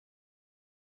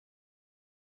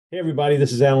Hey, everybody,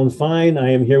 this is Alan Fine.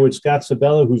 I am here with Scott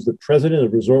Sabella, who's the president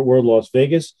of Resort World Las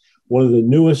Vegas, one of the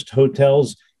newest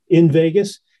hotels in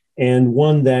Vegas, and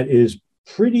one that is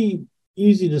pretty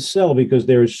easy to sell because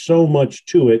there is so much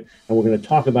to it. And we're going to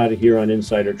talk about it here on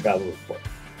Insider Travel Report.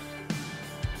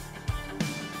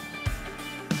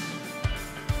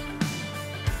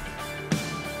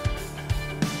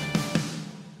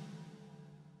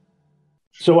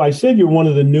 So I said you're one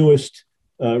of the newest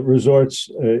resorts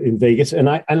in Vegas, and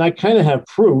I kind of have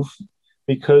proof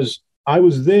because I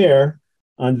was there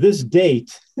on this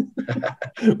date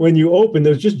when you opened. It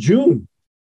was just June.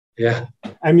 Yeah.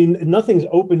 I mean, nothing's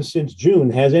open since June.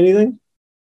 Has anything?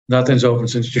 Nothing's open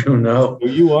since June. No.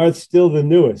 You are still the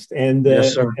newest and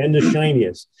Yes, sir. and the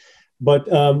shiniest. But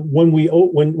when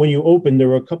you opened, there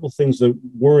were a couple of things that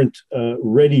weren't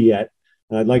ready yet.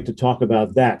 And I'd like to talk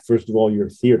about that. First of all, your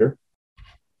theater.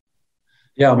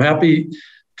 Yeah, I'm happy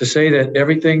to say that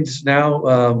everything's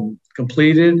now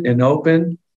completed and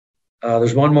open.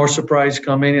 There's one more surprise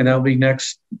coming, and that'll be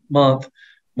next month.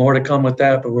 More to come with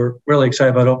that, but we're really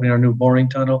excited about opening our new mooring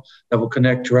tunnel that will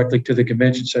connect directly to the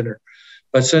convention center.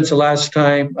 But since the last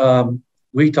time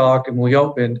we talked and we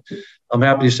opened, I'm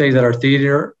happy to say that our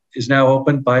theater is now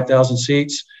open, 5,000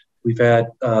 seats. We've had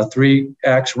 3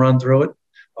 acts run through it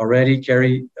already.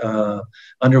 Carrie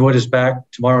Underwood is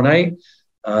back tomorrow night.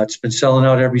 It's been selling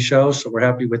out every show, so we're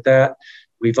happy with that.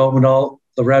 We've opened all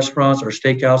the restaurants. Our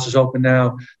steakhouse is open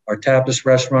now. Our tapas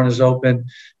restaurant is open.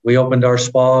 We opened our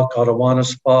spa called Awana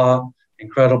Spa,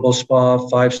 incredible spa,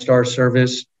 5-star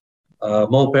service.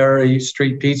 Mulberry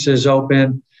Street Pizza is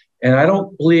open. And I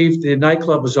don't believe the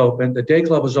nightclub was open. The day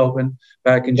club was open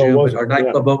back in June, but our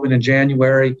nightclub opened in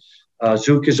January.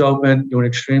 Zouk is open, doing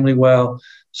extremely well.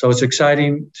 So it's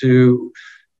exciting to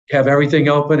have everything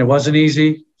open. It wasn't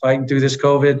easy fighting through this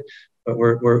COVID, but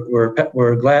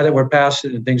we're glad that we're past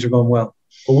it and things are going well.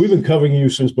 Well, we've been covering you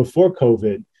since before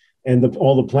COVID and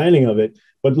all the planning of it.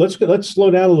 But let's slow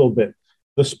down a little bit.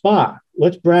 The spa.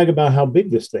 Let's brag about how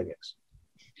big this thing is.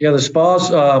 Yeah, the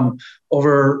spa's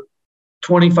over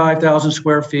 25,000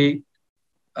 square feet.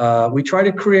 We try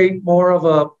to create more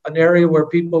of an area where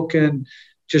people can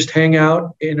just hang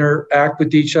out, interact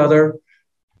with each other.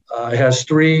 It has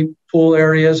 3 pool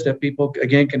areas that people,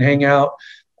 again, can hang out.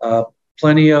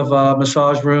 Plenty of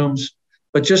massage rooms,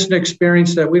 but just an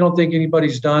experience that we don't think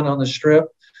anybody's done on the Strip,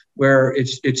 where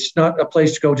it's not a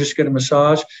place to go just get a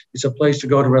massage. It's a place to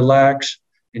go to relax,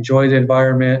 enjoy the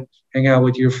environment, hang out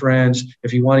with your friends.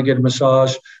 If you want to get a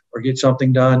massage or get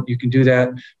something done, you can do that.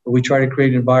 But we try to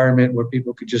create an environment where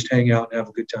people could just hang out and have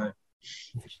a good time.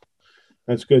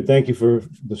 That's good. Thank you for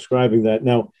describing that.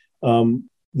 Now,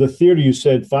 the theater, you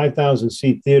said 5,000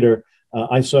 seat theater.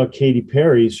 I saw Katy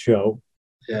Perry's show.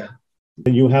 Yeah.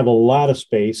 And you have a lot of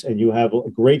space and you have a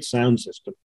great sound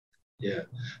system. Yeah.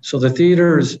 So the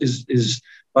theater is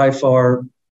by far,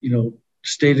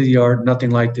 state of the art,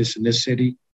 nothing like this in this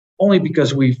city. Only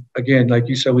because again, like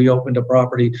you said, we opened a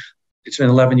property. It's been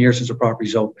 11 years since the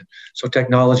property's open. So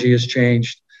technology has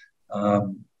changed.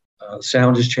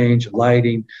 Sound has changed,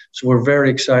 lighting. So we're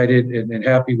very excited and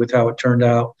happy with how it turned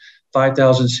out.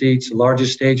 5,000 seats, the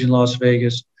largest stage in Las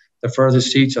Vegas, the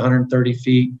furthest seats, 130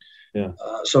 feet. Yeah.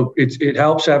 So it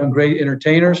helps having great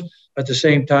entertainers. At the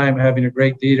same time, having a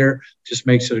great theater just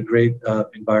makes it a great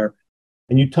environment.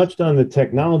 And you touched on the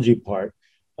technology part.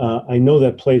 I know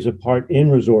that plays a part in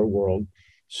Resort World.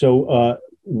 So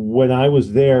when I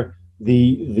was there,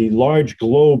 the large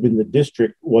globe in the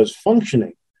district was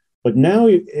functioning, but now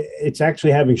it's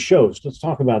actually having shows. Let's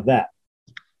talk about that.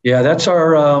 Yeah, that's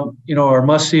our our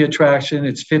must-see attraction.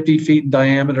 It's 50 feet in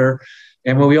diameter,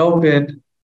 and when we opened,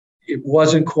 it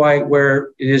wasn't quite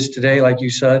where it is today, like you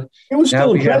said. It was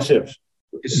still impressive.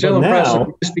 It's still impressive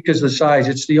just because of the size.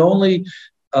 It's the only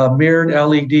mirrored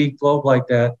LED globe like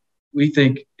that, we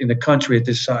think, in the country at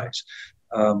this size.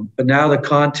 But now the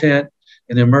content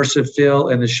and the immersive feel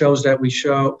and the shows that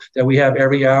we have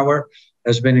every hour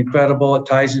has been incredible. It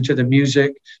ties into the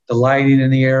music, the lighting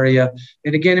in the area.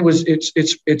 And again,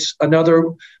 it's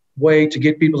another way to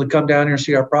get people to come down here and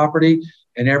see our property.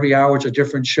 And every hour it's a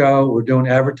different show. We're doing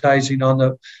advertising on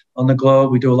the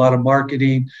globe. We do a lot of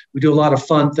marketing. We do a lot of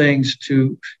fun things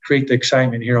to create the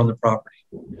excitement here on the property.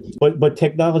 But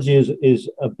technology is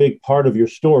a big part of your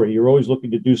story. You're always looking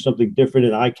to do something different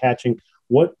and eye-catching.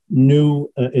 What new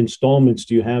installments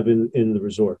do you have in the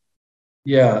resort?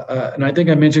 Yeah, and I think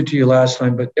I mentioned to you last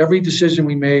time, but every decision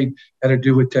we made had to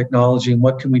do with technology and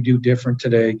what can we do different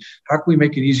today? How can we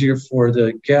make it easier for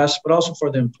the guests, but also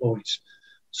for the employees?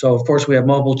 So, of course, we have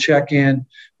mobile check-in.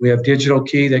 We have digital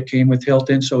key that came with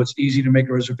Hilton, so it's easy to make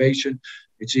a reservation.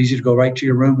 It's easy to go right to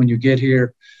your room when you get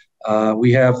here.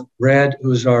 We have Red,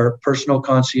 who's our personal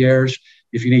concierge.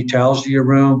 If you need towels to your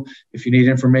room, if you need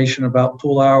information about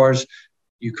pool hours,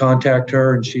 you contact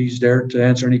her and she's there to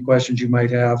answer any questions you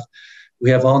might have. We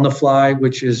have On the Fly,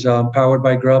 which is powered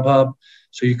by Grubhub.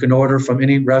 So you can order from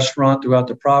any restaurant throughout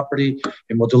the property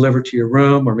and we'll deliver to your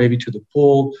room or maybe to the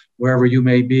pool, wherever you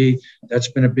may be. That's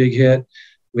been a big hit.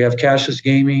 We have cashless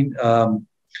gaming,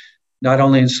 not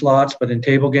only in slots, but in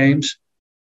table games.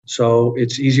 So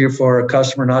it's easier for a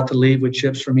customer not to leave with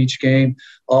chips from each game.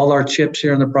 All our chips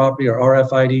here on the property are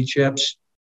RFID chips.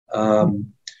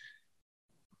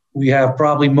 We have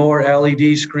probably more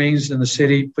LED screens than the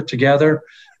city put together.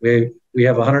 We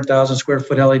have a 100,000 square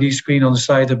foot LED screen on the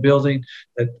side of the building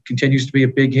that continues to be a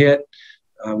big hit.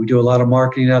 We do a lot of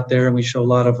marketing out there and we show a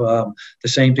lot of the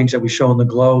same things that we show on the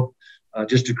Globe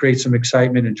just to create some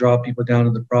excitement and draw people down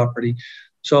to the property.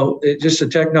 So the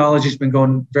technology's been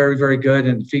going very, very good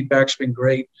and the feedback's been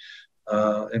great.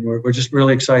 And we're just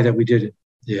really excited that we did it.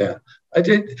 Yeah, I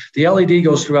did. The LED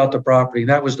goes throughout the property and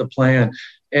that was the plan.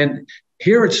 And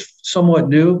here it's somewhat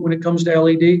new when it comes to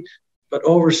LED, but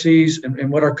overseas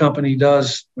and what our company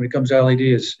does when it comes to LED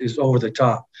is over the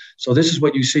top. So this is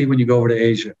what you see when you go over to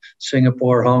Asia,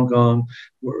 Singapore, Hong Kong,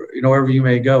 wherever you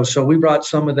may go. So we brought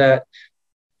some of that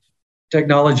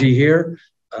technology here,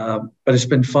 but it's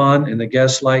been fun and the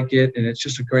guests like it and it's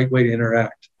just a great way to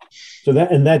interact. So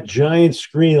that giant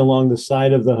screen along the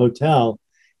side of the hotel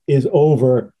is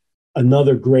over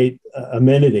another great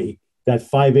amenity, that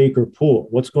 5-acre pool.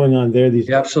 What's going on there these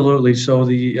days? Absolutely. So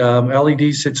the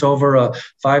LED sits over a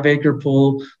 5-acre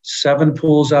pool, 7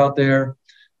 pools out there.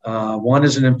 One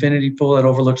is an infinity pool that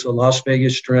overlooks the Las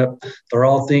Vegas Strip. They're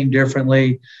all themed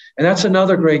differently. And that's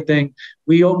another great thing.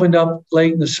 We opened up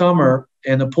late in the summer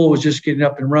and the pool was just getting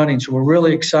up and running. So we're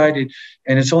really excited.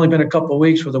 And it's only been a couple of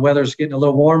weeks where the weather's getting a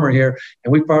little warmer here.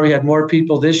 And we probably had more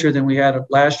people this year than we had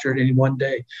last year in any one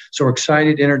day. So we're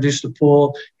excited to introduce the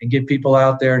pool and get people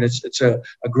out there. And it's a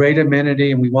great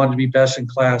amenity. And we wanted to be best in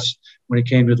class when it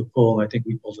came to the pool. And I think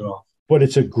we pulled it off. But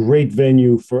it's a great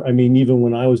venue for, even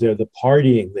when I was there, the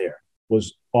partying there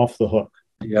was off the hook.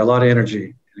 Yeah, a lot of energy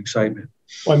and excitement.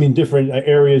 Well, different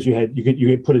areas you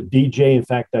could put a DJ. In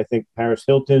fact, I think Paris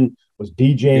Hilton was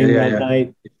DJing that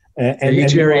night. And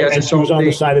each area has its own thing. On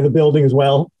the side of the building as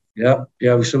well. Yeah.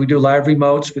 So we do live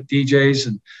remotes with DJs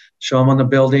and show them on the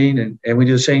building. And we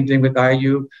do the same thing with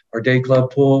IU, our day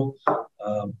club pool.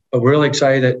 But we're really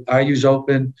excited that IU's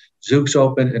open, Zouk's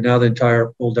open, and now the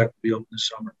entire pool deck will be open this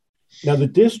summer. Now, the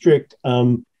district,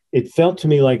 it felt to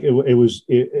me like it was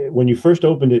when you first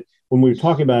opened it, when we were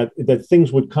talking about it, that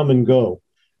things would come and go.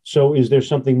 So is there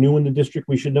something new in the district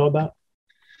we should know about?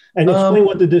 And explain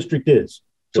what the district is.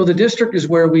 So the district is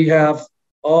where we have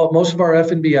most of our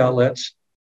F&B outlets,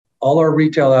 all our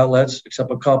retail outlets,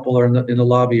 except a couple are in the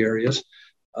lobby areas.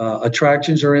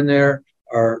 Attractions are in there,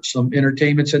 are some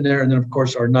entertainments in there, and then, of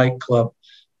course, our nightclub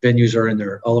venues are in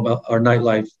there, all about our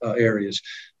nightlife areas.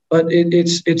 But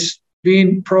it's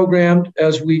being programmed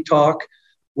as we talk.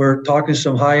 We're talking to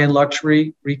some high-end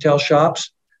luxury retail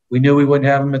shops. We knew we wouldn't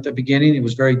have them at the beginning. It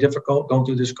was very difficult going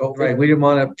through this COVID. Right. We didn't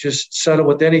want to just settle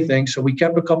with anything. So we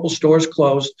kept a couple stores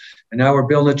closed, and now we're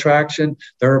building traction.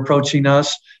 They're approaching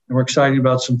us, and we're excited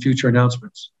about some future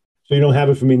announcements. So you don't have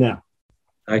it for me now?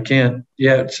 I can't.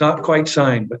 Yeah, it's not quite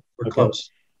signed, but we're close.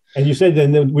 And you said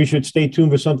then we should stay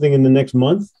tuned for something in the next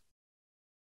month?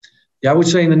 Yeah, I would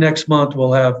say in the next month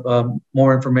we'll have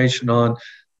more information on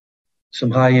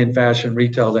some high-end fashion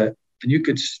retail and you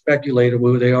could speculate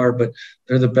who they are, but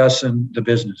they're the best in the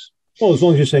business. Well, as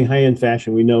long as you're saying high-end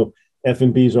fashion, we know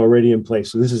F&B is already in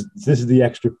place. So this is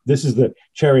the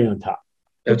cherry on top.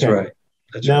 That's right.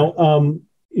 Now,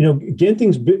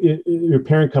 Genting's, your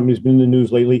parent company, has been in the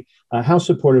news lately. How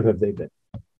supportive have they been?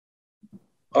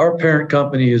 Our parent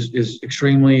company is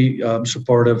extremely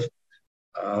supportive.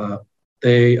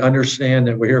 They understand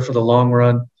that we're here for the long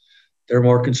run. They're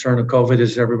more concerned with COVID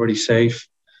is everybody's safe.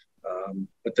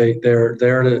 But they're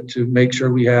there to make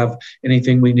sure we have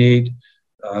anything we need.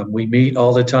 We meet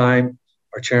all the time.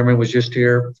 Our chairman was just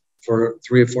here for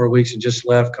 3 or 4 weeks and just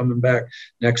left, coming back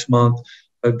next month.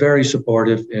 But very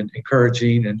supportive and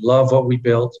encouraging and love what we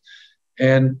built.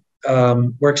 And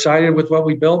we're excited with what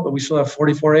we built, but we still have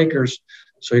 44 acres.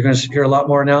 So you're going to hear a lot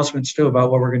more announcements, too,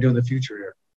 about what we're going to do in the future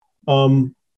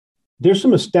here. There's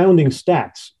some astounding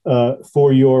stats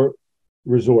for your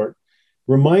resort.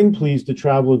 Remind, please, the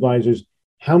travel advisors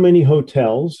how many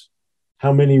hotels,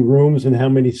 how many rooms, and how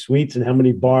many suites, and how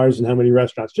many bars, and how many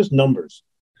restaurants, just numbers.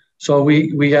 So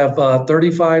we have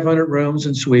 3,500 rooms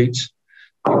and suites.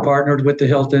 We partnered with the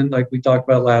Hilton, like we talked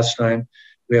about last time.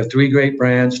 We have 3 great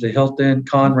brands, the Hilton,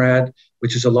 Conrad,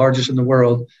 which is the largest in the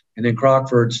world, And then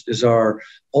Crockford's is our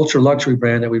ultra luxury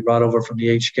brand that we brought over from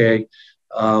the HK.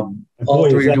 All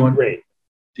three are doing great.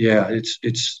 Yeah, it's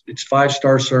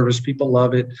 5-star service. People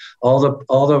love it. All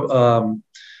the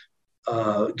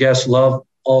guests love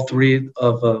all three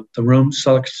of the room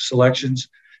selections.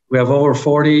 We have over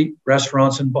 40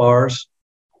 restaurants and bars,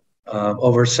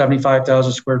 over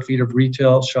 75,000 square feet of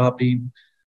retail shopping.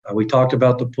 We talked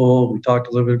about the pool. We talked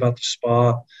a little bit about the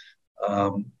spa,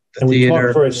 the and we theater.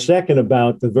 talked for a second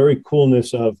about the very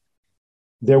coolness of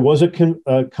there was a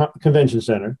convention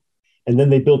center, and then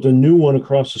they built a new one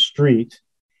across the street,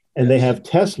 and they have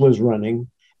Teslas running.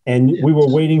 And we were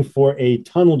waiting for a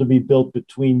tunnel to be built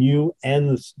between you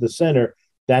and the center.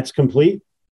 That's complete?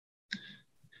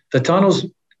 The tunnel's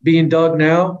being dug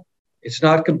now. It's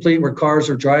not complete where cars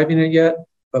are driving it yet,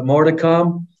 but more to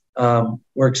come.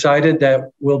 We're excited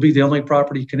that we'll be the only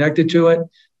property connected to it.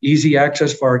 Easy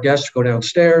access for our guests to go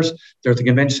downstairs. They're at the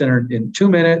convention center in 2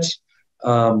 minutes.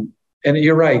 And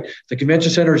you're right. The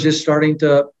convention center is just starting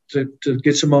to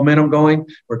get some momentum going.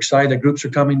 We're excited that groups are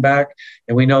coming back,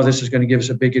 and we know this is going to give us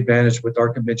a big advantage with our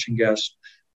convention guests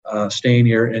staying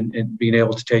here and being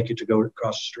able to take you to go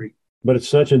across the street. But it's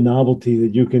such a novelty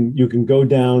that you can go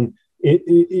down.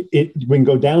 We can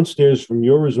go downstairs from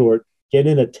your resort, get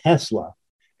in a Tesla,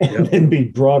 and then be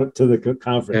brought to the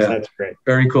conference. That's great.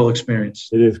 Very cool experience.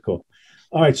 It is cool.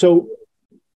 All right, so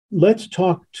let's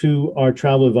talk to our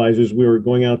travel advisors. We were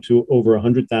going out to over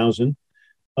 100,000.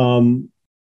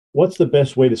 What's the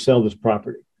best way to sell this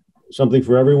property? Something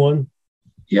for everyone?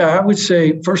 Yeah, I would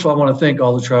say, first of all, I want to thank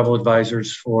all the travel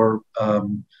advisors for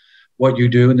what you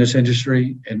do in this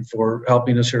industry and for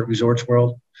helping us here at Resorts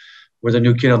World. We're the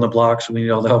new kid on the block, so we need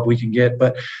all the help we can get.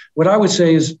 But what I would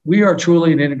say is we are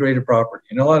truly an integrated property.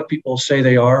 And a lot of people say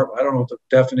they are. I don't know what the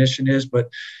definition is, but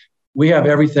we have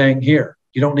everything here.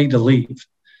 You don't need to leave.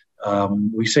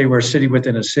 We say we're a city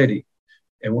within a city.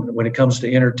 And when it comes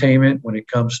to entertainment, when it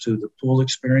comes to the pool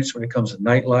experience, when it comes to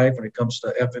nightlife, when it comes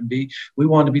to F&B, we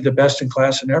want to be the best in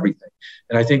class in everything.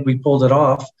 And I think we pulled it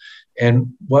off.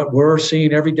 And what we're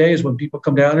seeing every day is when people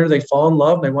come down here, they fall in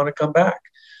love and they want to come back.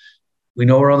 We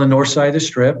know we're on the north side of the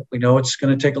Strip. We know it's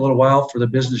going to take a little while for the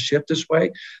business to shift this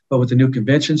way. But with the new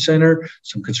convention center,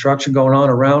 some construction going on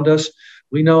around us,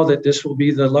 we know that this will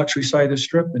be the luxury side of the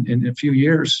Strip in a few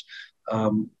years.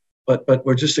 But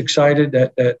we're just excited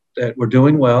that we're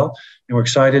doing well, and we're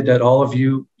excited that all of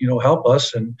you help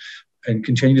us and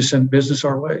continue to send business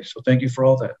our way. So thank you for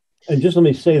all that. And just let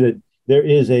me say that there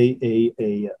is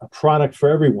a product for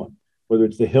everyone, whether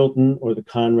it's the Hilton or the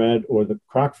Conrad or the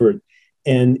Crockford,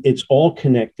 and it's all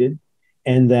connected,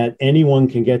 and that anyone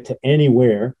can get to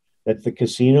anywhere. That's the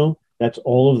casino. That's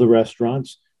all of the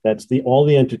restaurants. That's all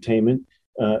the entertainment.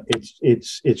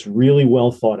 It's really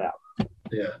well thought out.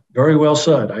 Yeah, very well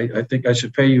said. I think I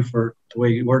should pay you for the way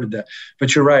you worded that.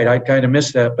 But you're right. I kind of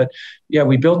missed that. But yeah,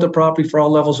 we built the property for all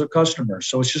levels of customers.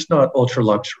 So it's just not ultra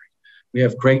luxury. We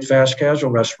have great fast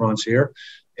casual restaurants here.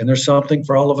 And there's something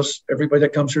for all of us, everybody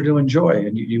that comes here to enjoy.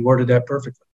 And you worded that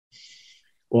perfectly.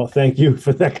 Well, thank you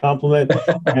for that compliment.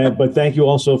 But thank you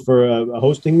also for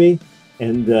hosting me.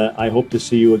 And I hope to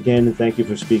see you again. And thank you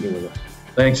for speaking with us.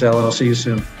 Thanks, Alan. I'll see you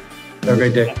soon. Have a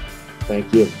great day.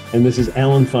 Thank you. And this is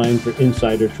Alan Fine for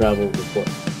Insider Travel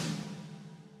Report.